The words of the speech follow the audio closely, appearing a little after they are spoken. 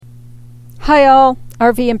Hi all,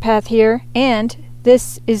 RV Empath here, and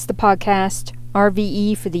this is the podcast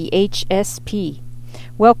RVE for the HSP.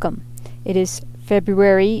 Welcome. It is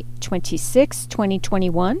February 26,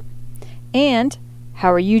 2021, and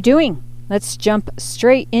how are you doing? Let's jump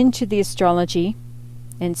straight into the astrology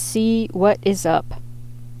and see what is up.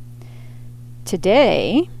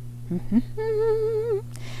 Today,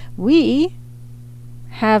 we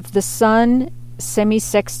have the Sun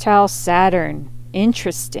semi-sextile Saturn.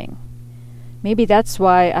 Interesting. Maybe that's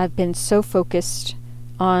why I've been so focused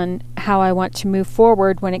on how I want to move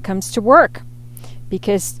forward when it comes to work.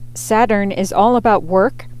 Because Saturn is all about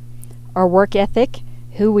work, our work ethic,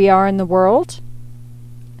 who we are in the world,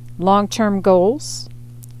 long-term goals,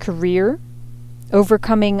 career,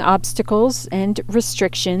 overcoming obstacles and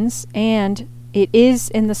restrictions, and it is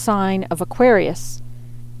in the sign of Aquarius.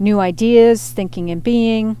 New ideas, thinking and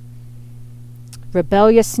being,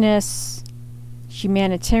 rebelliousness,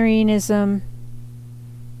 humanitarianism.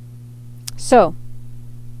 So,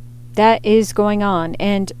 that is going on.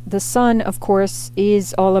 And the Sun, of course,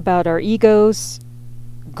 is all about our egos,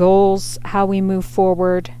 goals, how we move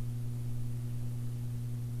forward.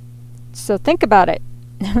 So think about it.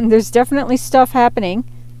 There's definitely stuff happening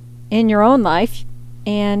in your own life.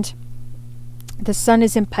 And the Sun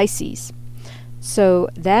is in Pisces. So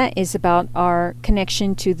that is about our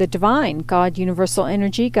connection to the divine, God, universal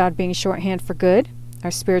energy, God being shorthand for good, our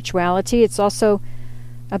spirituality. It's also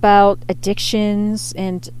about addictions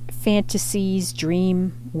and fantasies,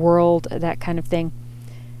 dream world, that kind of thing.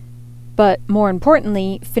 But more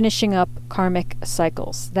importantly, finishing up karmic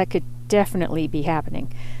cycles. That could definitely be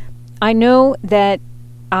happening. I know that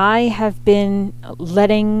I have been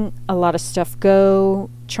letting a lot of stuff go,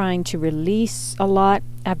 trying to release a lot.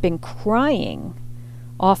 I've been crying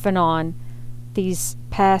off and on these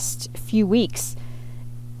past few weeks.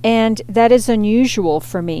 And that is unusual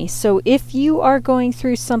for me. So if you are going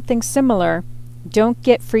through something similar, don't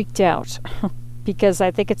get freaked out because I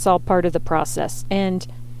think it's all part of the process. And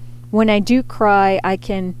when I do cry, I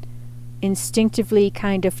can instinctively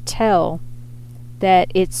kind of tell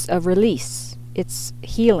that it's a release. It's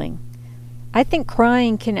healing. I think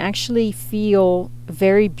crying can actually feel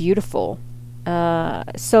very beautiful.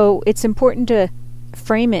 So it's important to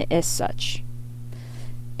frame it as such.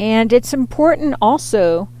 And it's important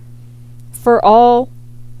also for all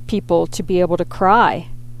people to be able to cry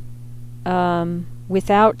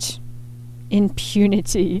without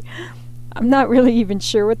impunity. I'm not really even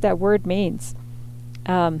sure what that word means.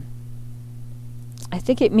 I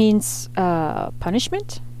think it means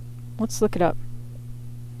punishment. Let's look it up.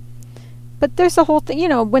 But there's a whole thing,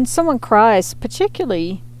 when someone cries,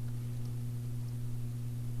 particularly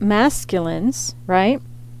masculines, right?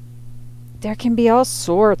 There can be all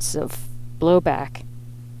sorts of blowback.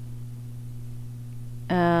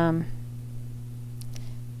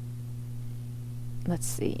 Let's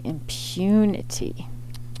see, impunity.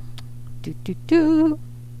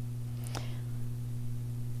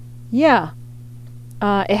 Yeah,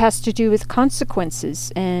 it has to do with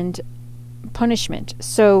consequences and punishment.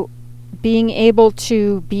 So being able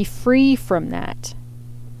to be free from that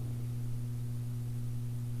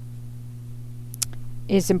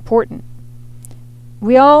is important.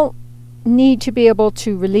 We all need to be able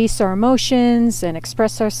to release our emotions and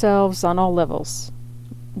express ourselves on all levels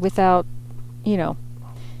without,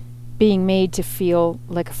 being made to feel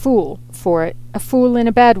like a fool for it. A fool in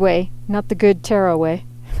a bad way, not the good tarot way.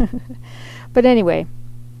 But anyway,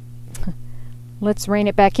 let's rein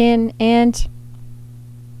it back in and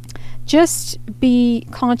just be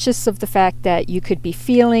conscious of the fact that you could be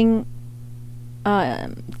feeling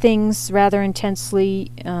things rather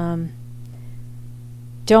intensely.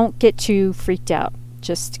 Don't get too freaked out.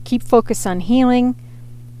 Just keep focus on healing.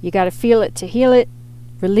 You got to feel it to heal it.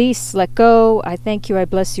 Release, let go. I thank you, I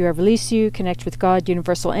bless you, I release you. Connect with God,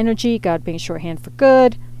 universal energy, God being shorthand for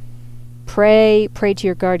good. Pray to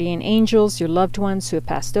your guardian angels, your loved ones who have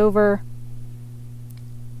passed over.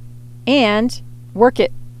 And work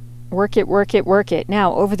it. Work it.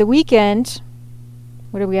 Now, over the weekend,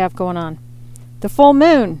 what do we have going on? The full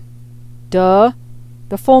moon. Duh.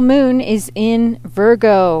 The full moon is in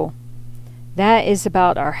Virgo. That is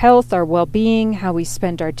about our health, our well-being, how we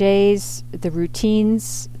spend our days, the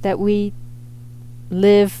routines that we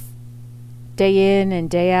live day in and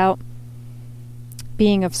day out,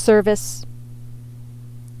 being of service.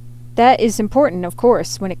 That is important, of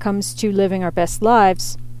course, when it comes to living our best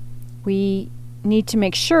lives. We need to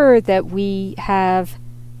make sure that we have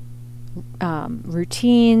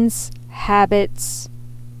routines, habits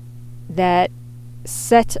that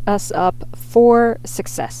set us up for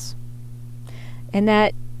success. And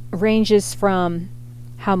that ranges from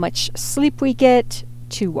how much sleep we get,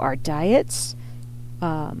 to our diets,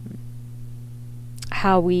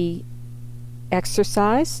 how we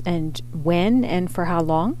exercise and when and for how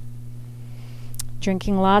long.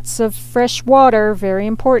 Drinking lots of fresh water, very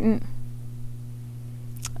important.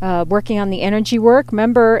 Working on the energy work.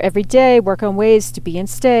 Remember, every day, work on ways to be and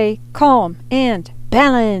stay calm and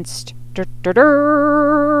balanced.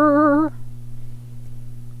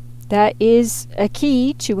 That is a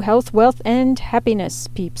key to health, wealth, and happiness,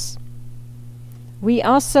 peeps. We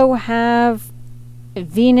also have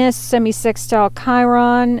Venus semisextile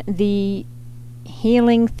Chiron. The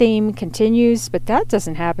healing theme continues, but that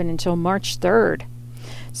doesn't happen until March 3rd.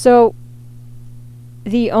 So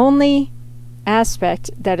the only aspect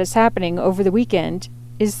that is happening over the weekend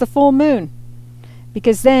is the full moon,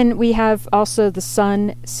 because then we have also the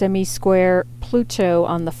Sun semi-square Pluto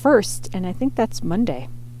on the 1st, and I think that's Monday.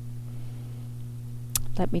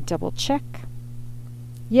 Let me double check.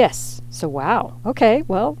 Yes. So wow. Okay,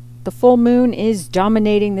 well, the full moon is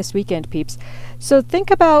dominating this weekend, peeps. So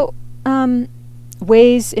think about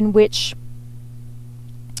ways in which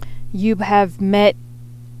you have met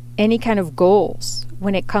any kind of goals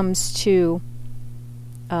when it comes to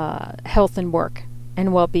health and work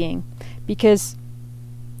and well-being, because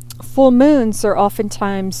full moons are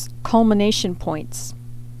oftentimes culmination points.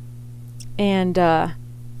 And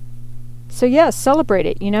so yeah, celebrate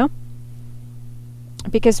it,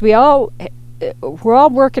 because we're all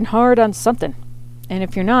working hard on something. And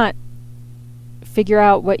if you're not, figure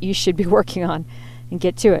out what you should be working on and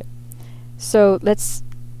get to it. So let's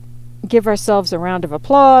give ourselves a round of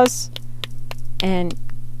applause and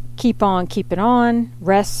keep on keeping on,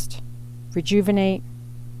 rest, rejuvenate,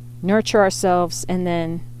 nurture ourselves, and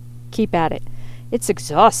then keep at it. It's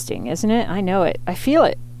exhausting, isn't it? I know it. I feel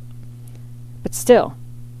it. But still,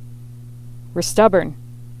 we're stubborn.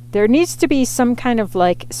 There needs to be some kind of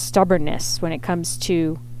stubbornness when it comes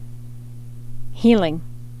to healing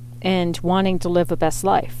and wanting to live a best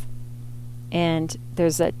life. And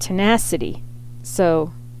there's a tenacity.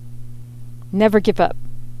 So never give up.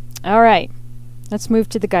 All right. Let's move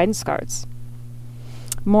to the guidance cards.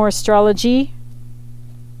 More astrology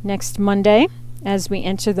next Monday as we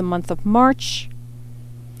enter the month of March.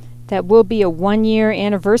 That will be a 1-year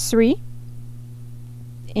anniversary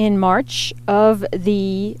in March of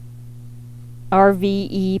the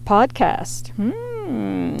RVE podcast.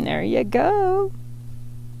 There you go.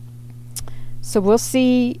 So we'll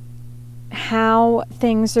see how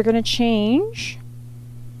things are going to change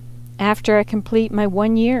after I complete my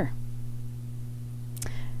 1 year.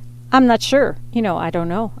 I'm not sure. I don't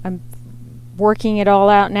know. I'm working it all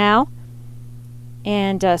out now.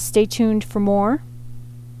 And stay tuned for more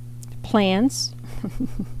plans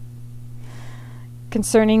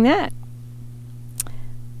concerning that.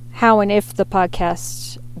 How and if the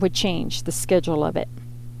podcast would change, the schedule of it.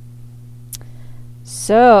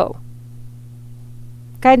 So,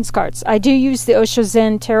 guidance cards. I do use the Osho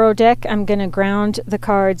Zen Tarot deck. I'm going to ground the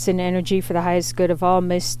cards in energy for the highest good of all,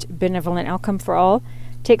 most benevolent outcome for all.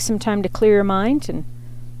 Take some time to clear your mind and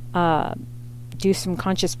do some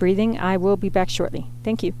conscious breathing. I will be back shortly.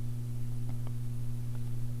 Thank you.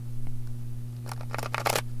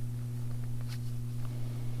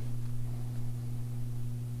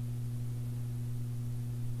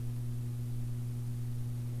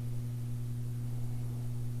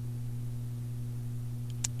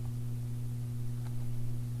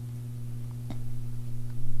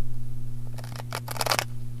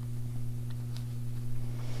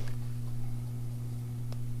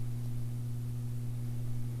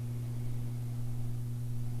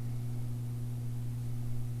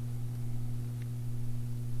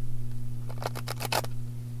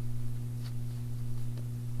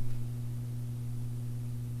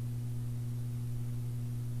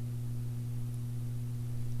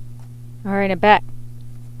 All right, I'm back.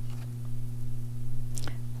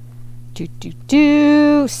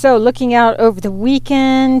 So, looking out over the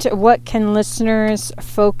weekend, what can listeners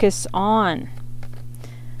focus on?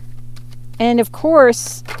 And of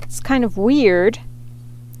course, it's kind of weird.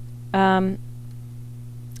 10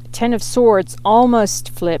 of Swords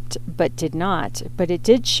almost flipped, but did not. But it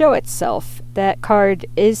did show itself. That card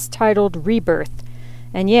is titled Rebirth.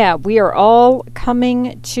 And yeah, we are all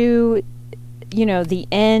coming to the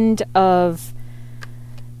end of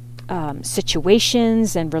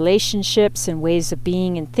situations and relationships and ways of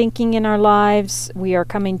being and thinking in our lives. We are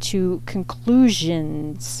coming to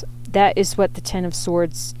conclusions. That is what the 10 of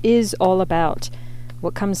Swords is all about.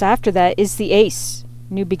 What comes after that is the Ace,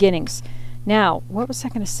 new beginnings. Now, what was I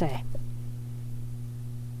going to say?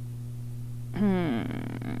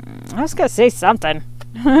 I was going to say something.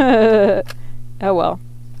 Oh well,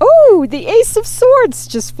 Ooh, the Ace of Swords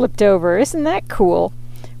just flipped over. Isn't that cool?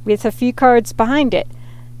 With a few cards behind it.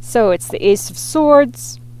 So it's the Ace of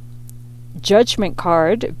Swords, Judgment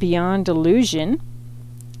card, Beyond Illusion.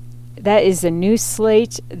 That is a new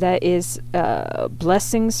slate. That is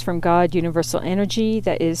blessings from God, universal energy.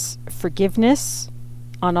 That is forgiveness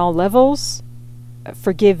on all levels,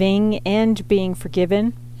 forgiving and being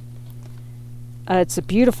forgiven. It's a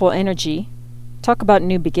beautiful energy. Talk about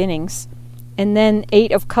new beginnings. And then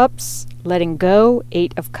 8 of Cups, letting go.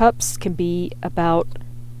 8 of Cups can be about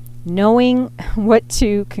knowing what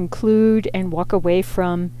to conclude and walk away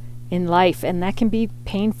from in life, and that can be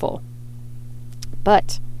painful.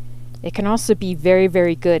 But it can also be very,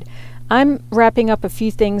 very good. I'm wrapping up a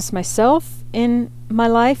few things myself in my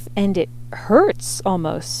life, and it hurts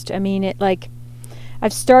almost. I mean,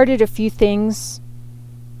 I've started a few things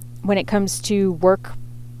when it comes to work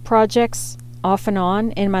projects off and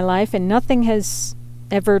on in my life, and nothing has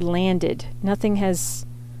ever landed. Nothing has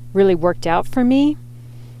really worked out for me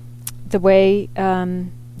the way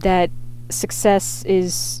that success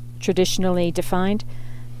is traditionally defined.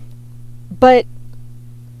 But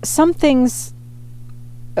some things,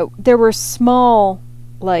 there were small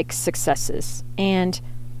successes, and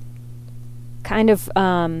kind of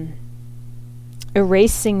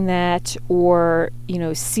erasing that, or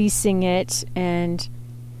ceasing it and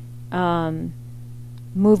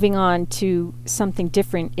moving on to something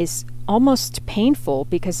different is almost painful,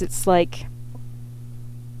 because it's like,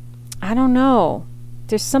 I don't know,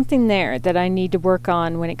 there's something there that I need to work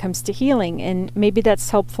on when it comes to healing, and maybe that's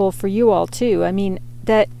helpful for you all too. I mean,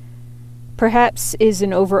 that perhaps is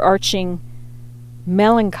an overarching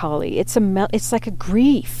melancholy. It's like a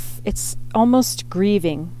grief. It's almost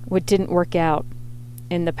grieving what didn't work out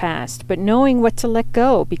in the past, but knowing what to let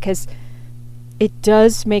go, because it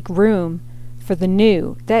does make room for the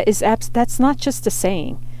new. That's not just a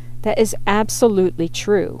saying. That is absolutely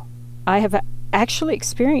true. I have actually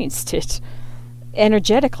experienced it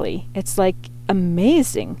energetically. It's like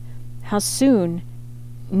amazing how soon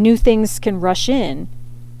new things can rush in.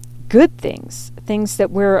 Good things that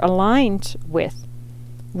we're aligned with,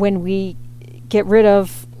 when we get rid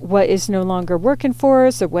of what is no longer working for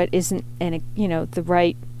us, or what isn't, and the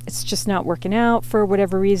right, it's just not working out for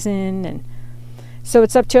whatever reason. And so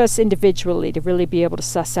it's up to us individually to really be able to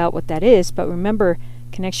suss out what that is. But remember,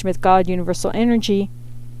 connection with God, universal energy,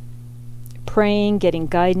 praying, getting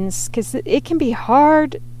guidance, because it can be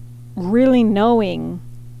hard really knowing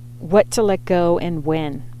what to let go and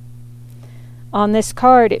when. On this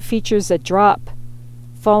card, it features a drop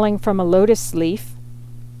falling from a lotus leaf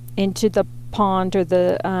into the pond, or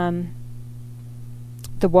the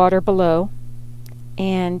water below,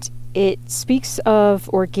 and it speaks of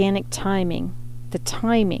organic timing, the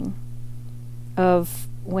timing of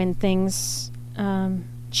when things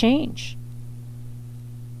change.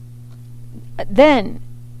 Then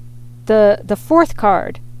the fourth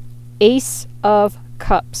card, Ace of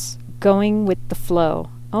Cups, going with the flow.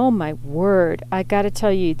 Oh my word, I gotta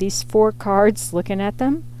tell you, these 4 cards, looking at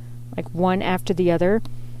them like one after the other,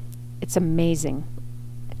 it's amazing.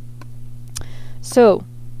 So,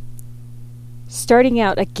 starting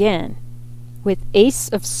out again with Ace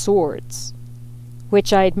of Swords,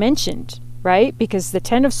 which I had mentioned, right? Because the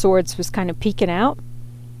 10 of Swords was kind of peeking out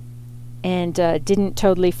and didn't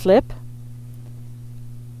totally flip,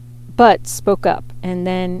 but spoke up. And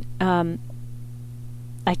then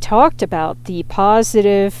I talked about the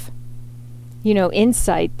positive,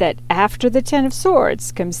 insight that after the 10 of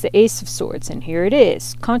Swords comes the Ace of Swords, and here it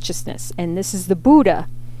is, consciousness. And this is the Buddha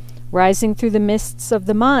rising through the mists of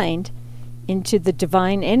the mind into the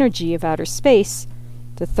divine energy of outer space.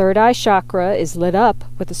 The third eye chakra is lit up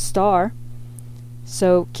with a star.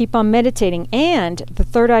 So keep on meditating. And the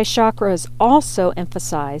third eye chakra is also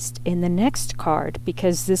emphasized in the next card,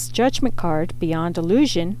 because this Judgment card, Beyond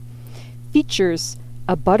Illusion, features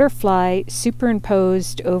a butterfly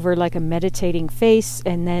superimposed over like a meditating face,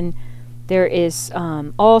 and then there is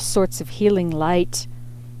all sorts of healing light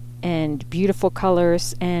and beautiful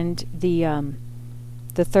colors, and the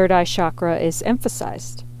third eye chakra is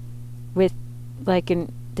emphasized with like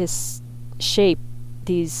in this shape,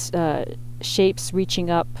 these shapes reaching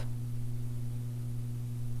up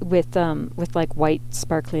with like white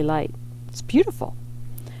sparkly light. It's beautiful.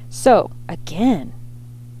 So again,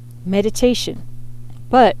 meditation,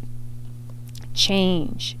 but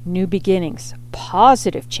change, new beginnings,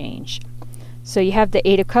 positive change. So you have the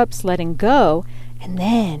 8 of Cups, letting go, and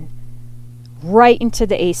then right into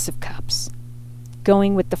the Ace of Cups,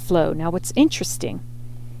 going with the flow. Now what's interesting,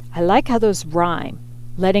 I like how those rhyme,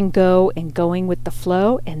 letting go and going with the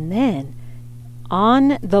flow. And then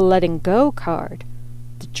on the letting go card,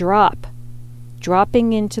 the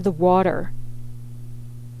dropping into the water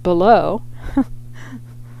below.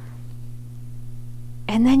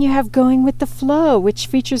 And then you have going with the flow, which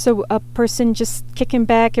features a person just kicking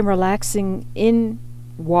back and relaxing in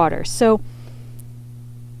water. So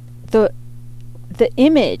the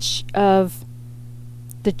image of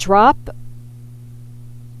the drop,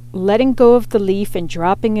 letting go of the leaf and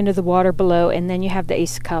dropping into the water below, and then you have the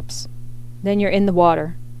Ace of Cups. Then you're in the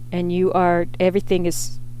water, and everything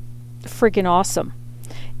is friggin' awesome.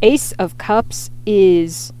 Ace of Cups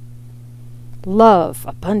is love,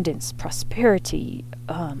 abundance, prosperity.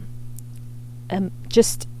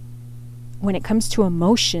 Just when it comes to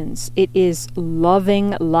emotions, it is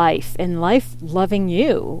loving life and life loving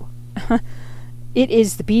you. It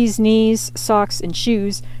is the bee's knees, socks and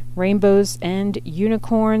shoes, rainbows and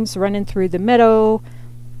unicorns running through the meadow,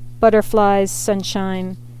 butterflies,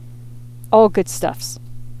 sunshine, all good stuffs.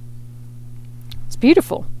 It's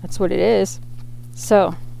beautiful. That's what it is.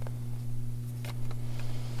 So,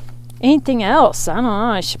 anything else? I don't know.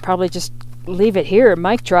 I should probably just leave it here.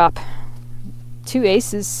 Mic drop. 2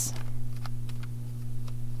 aces.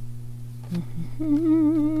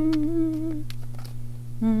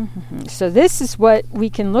 So this is what we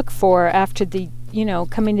can look for after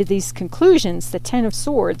coming to these conclusions, the 10 of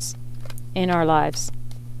Swords in our lives.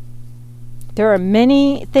 There are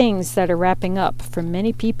many things that are wrapping up for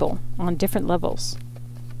many people on different levels.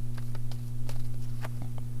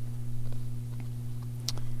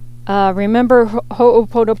 Remember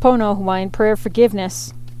Ho'oponopono, Hawaiian prayer,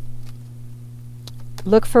 forgiveness.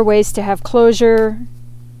 Look for ways to have closure.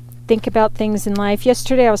 Think about things in life.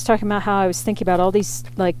 Yesterday I was talking about how I was thinking about all these,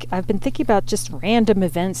 I've been thinking about just random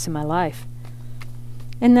events in my life.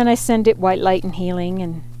 And then I send it white light and healing.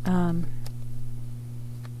 And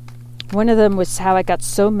one of them was how I got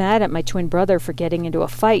so mad at my twin brother for getting into a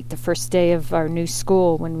fight the first day of our new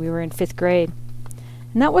school when we were in 5th grade.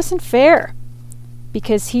 And that wasn't fair,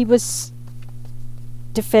 because he was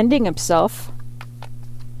defending himself.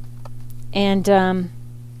 And,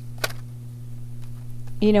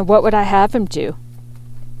 what would I have him do?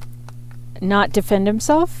 Not defend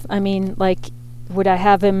himself? I mean, would I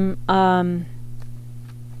have him, I'm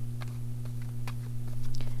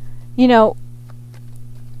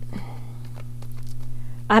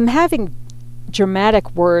having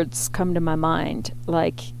dramatic words come to my mind,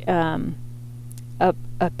 a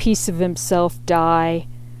piece of himself die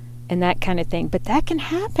and that kind of thing. But that can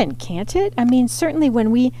happen, can't it? I mean, certainly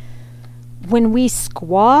when we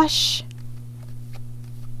squash,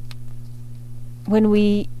 when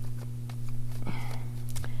we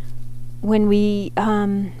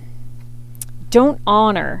don't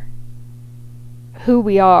honor who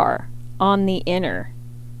we are on the inner,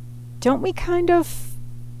 don't we kind of,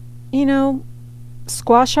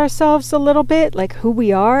 squash ourselves a little bit, like who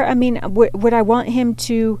we are? I mean, would I want him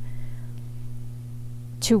to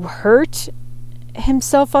hurt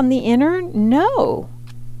himself on the inner? No,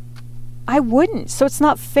 I wouldn't. So it's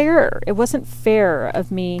not fair. It wasn't fair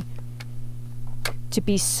of me to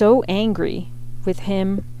be so angry with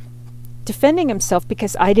him defending himself,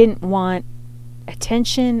 because I didn't want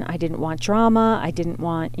attention, I didn't want drama, I didn't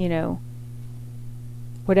want,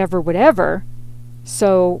 whatever.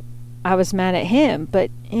 So I was mad at him.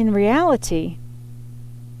 But in reality,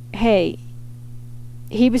 hey,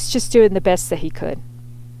 he was just doing the best that he could.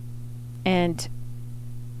 And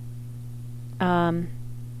I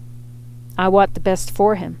want the best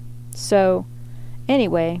for him. So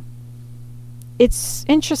anyway, it's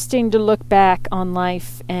interesting to look back on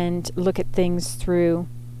life and look at things through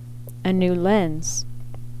a new lens.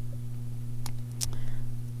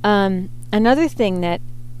 Another thing that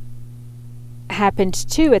happened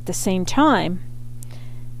too at the same time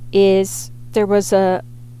is there was a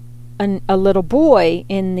little boy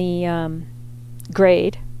in the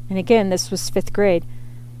grade, and again this was 5th grade,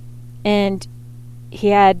 and he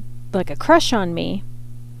had a crush on me,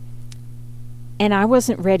 and I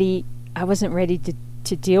wasn't ready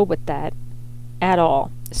to deal with that at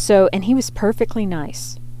all. So, and he was perfectly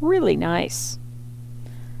nice, really nice.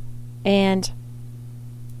 And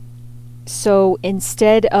so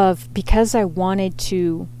instead of, because I wanted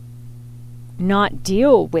to not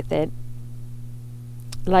deal with it,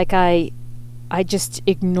 I just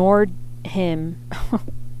ignored him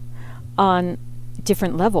on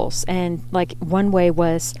different levels. And one way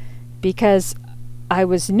was, because I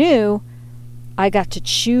was new, I got to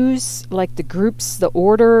choose the groups, the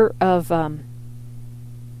order of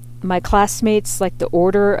my classmates, the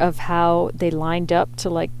order of how they lined up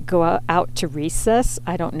to go out to recess.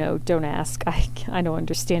 I don't know, don't ask. I don't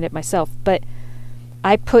understand it myself. But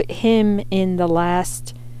I put him in the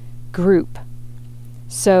last group.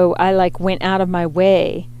 So I like went out of my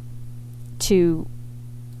way to,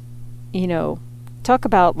 talk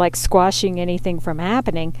about like squashing anything from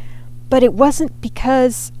happening. But it wasn't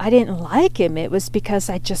because I didn't like him. It was because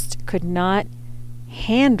I just could not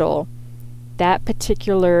handle that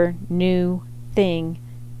particular new thing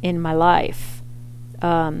in my life,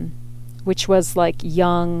 which was like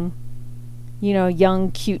young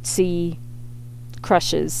cutesy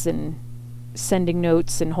crushes and sending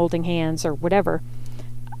notes and holding hands or whatever.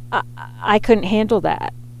 I couldn't handle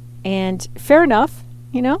that. And fair enough,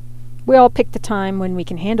 we all pick the time when we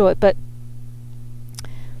can handle it, but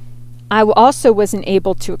I also wasn't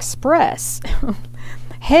able to express,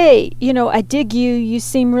 hey, I dig you, you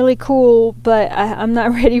seem really cool, but I'm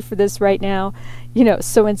not ready for this right now.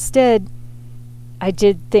 So instead, I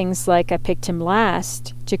did things like I picked him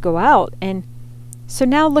last to go out. And so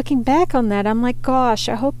now looking back on that, I'm like, gosh,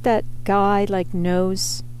 I hope that guy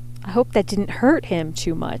knows. I hope that didn't hurt him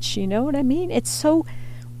too much. You know what I mean? It's so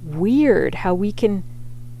weird how we can,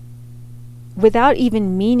 without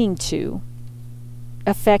even meaning to,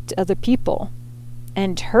 affect other people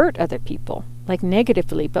and hurt other people,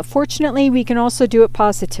 negatively. But fortunately, we can also do it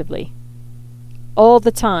positively. All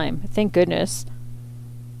the time. Thank goodness.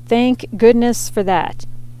 Thank goodness for that.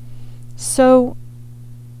 So,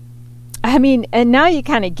 and now you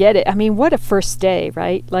kind of get it. What a first day,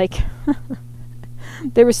 right?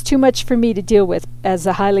 There was too much for me to deal with as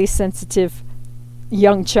a highly sensitive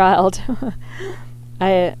young child.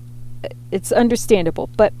 It's understandable.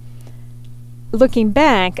 But looking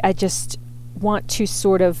back, I just want to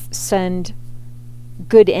sort of send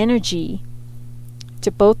good energy to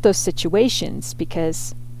both those situations,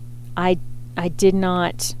 because I did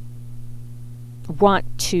not want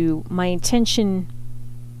to, my intention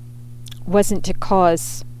wasn't to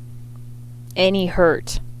cause any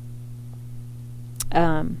hurt.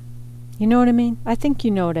 You know what I mean? I think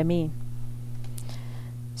you know what I mean.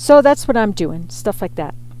 So that's what I'm doing, stuff like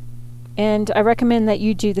that. And I recommend that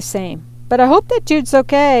you do the same. But I hope that dude's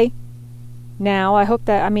okay now. I hope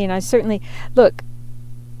that, I certainly, look,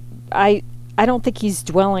 I don't think he's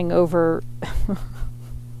dwelling over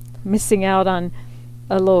missing out on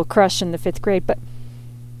a little crush in the 5th grade. But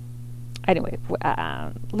anyway,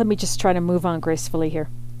 let me just try to move on gracefully here.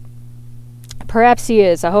 Perhaps he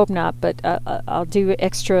is. I hope not. But I'll do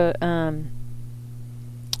extra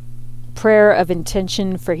prayer of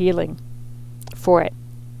intention for healing for it.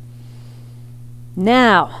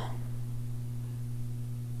 Now,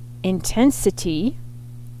 intensity,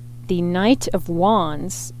 the Knight of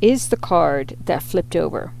Wands, is the card that flipped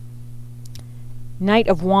over. Knight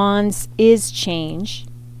of Wands is change.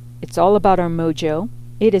 It's all about our mojo.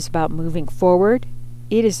 It is about moving forward.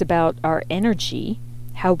 It is about our energy,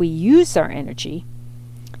 how we use our energy.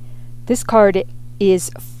 This card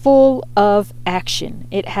is full of action.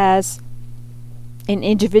 It has an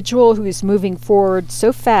individual who is moving forward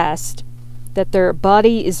so fast that their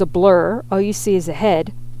body is a blur. All you see is a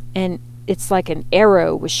head, and it's like an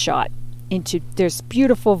arrow was shot into, there's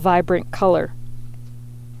beautiful vibrant color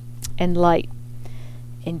and light.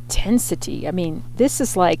 Intensity. This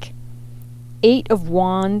is like 8 of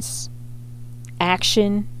Wands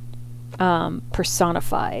action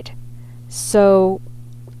personified. So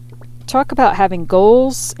talk about having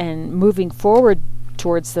goals and moving forward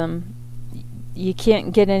towards them. You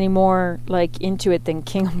can't get any more into it than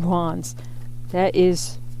King of Wands. That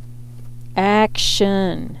is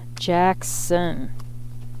action, Jackson.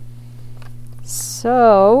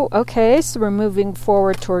 So, okay, so we're moving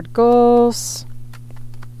forward toward goals.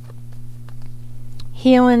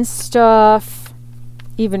 Healing stuff,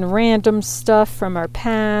 even random stuff from our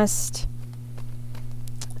past.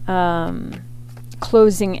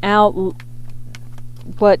 Closing out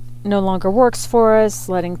what no longer works for us,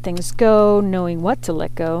 letting things go, knowing what to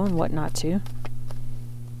let go and what not to.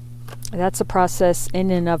 That's a process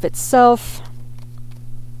in and of itself.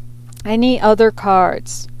 Any other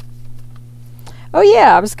cards? Oh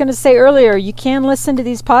yeah, I was going to say earlier, you can listen to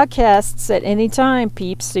these podcasts at any time,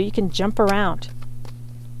 peeps, so you can jump around.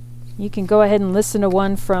 You can go ahead and listen to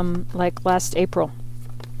one from last April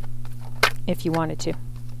if you wanted to.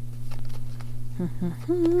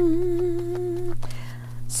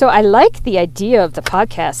 So I like the idea of the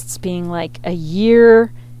podcasts being a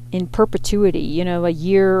year in perpetuity, a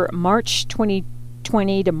year, March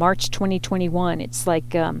 2020 to March 2021. It's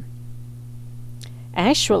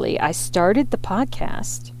actually, I started the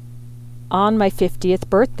podcast on my 50th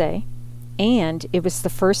birthday, and it was the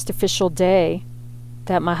first official day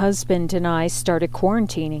that my husband and I started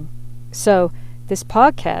quarantining. So this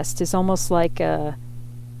podcast is almost like a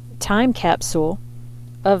time capsule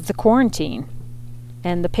of the quarantine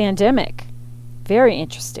and the pandemic. Very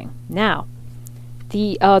interesting. Now,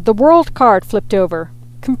 the world card flipped over.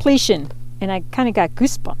 Completion. And I kind of got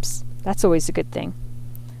goosebumps. That's always a good thing.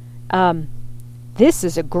 This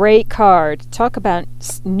is a great card. Talk about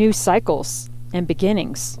new cycles and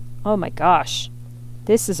beginnings. Oh my gosh.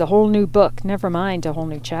 This is a whole new book. Never mind a whole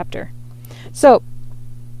new chapter. So,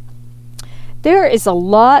 there is a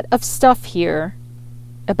lot of stuff here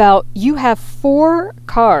about, you have 4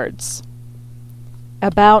 cards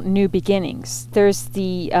about new beginnings. There's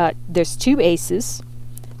 2 aces,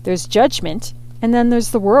 there's Judgment, and then there's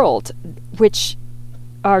the World, which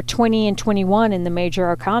are 20 and 21 in the major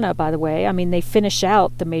arcana, by the way. I mean, they finish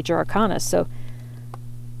out the major arcana, so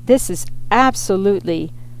this is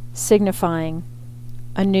absolutely signifying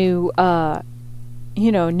a new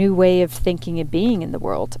new way of thinking and being in the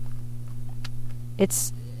world.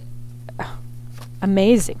 It's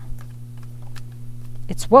amazing.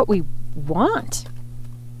 It's what we want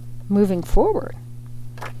moving forward.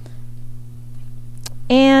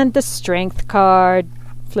 And the Strength card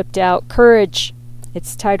flipped out. Courage.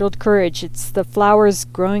 It's titled Courage. It's the flowers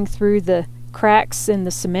growing through the cracks in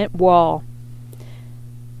the cement wall.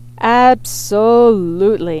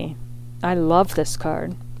 Absolutely. I love this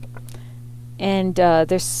card. And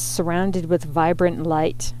they're surrounded with vibrant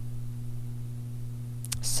light.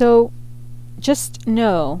 So just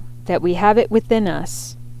know that we have it within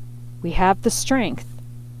us. We have the strength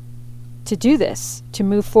to do this, to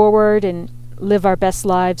move forward and live our best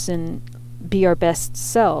lives and be our best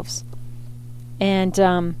selves. And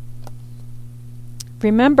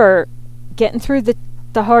remember, getting through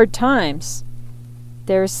the hard times,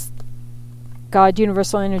 there's God,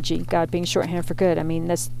 universal energy, God being shorthand for good. I mean,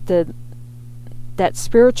 that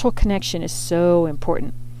spiritual connection is so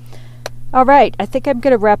important. All right, I think I'm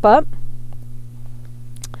going to wrap up.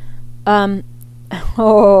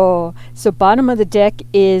 So bottom of the deck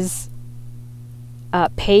is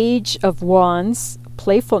Page of Wands,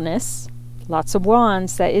 playfulness, lots of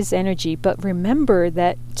wands, that is energy. But remember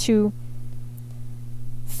that to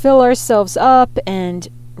fill ourselves up and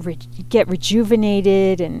get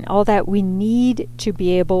rejuvenated and all that, we need to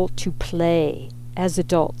be able to play as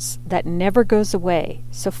adults. That never goes away.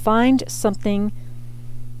 So find something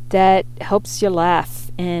that helps you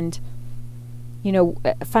laugh, and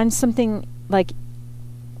find something like,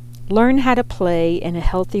 learn how to play in a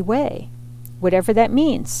healthy way, whatever that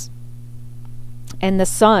means. And the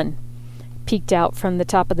sun peeked out from the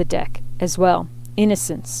top of the deck as well.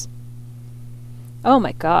 Innocence. Oh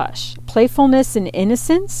my gosh. Playfulness and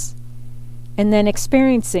innocence. And then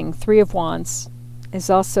experiencing, 3 of Wands, is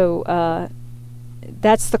also,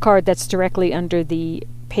 that's the card that's directly under the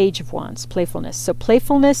Page of Wands, playfulness. So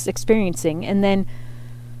playfulness, experiencing, and then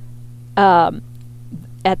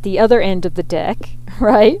at the other end of the deck,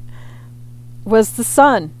 right, was the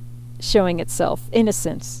sun showing itself,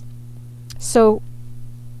 innocence. So,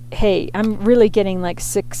 hey, I'm really getting like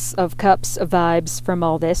 6 of Cups of vibes from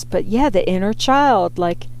all this, but yeah, the inner child,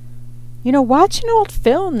 like, watch an old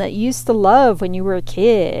film that you used to love when you were a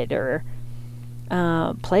kid, or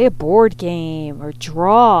play a board game, or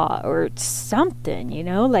draw, or something,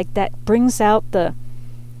 like that brings out the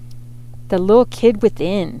little kid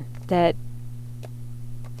within that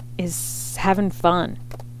is having fun.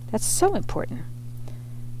 That's so important.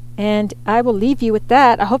 And I will leave you with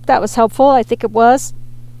that. I hope that was helpful. I think it was.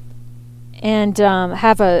 And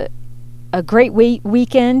have a great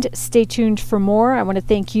weekend. Stay tuned for more. I want to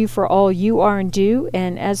thank you for all you are and do.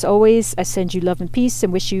 And as always, I send you love and peace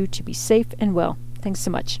and wish you to be safe and well. Thanks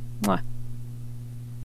so much. Mwah.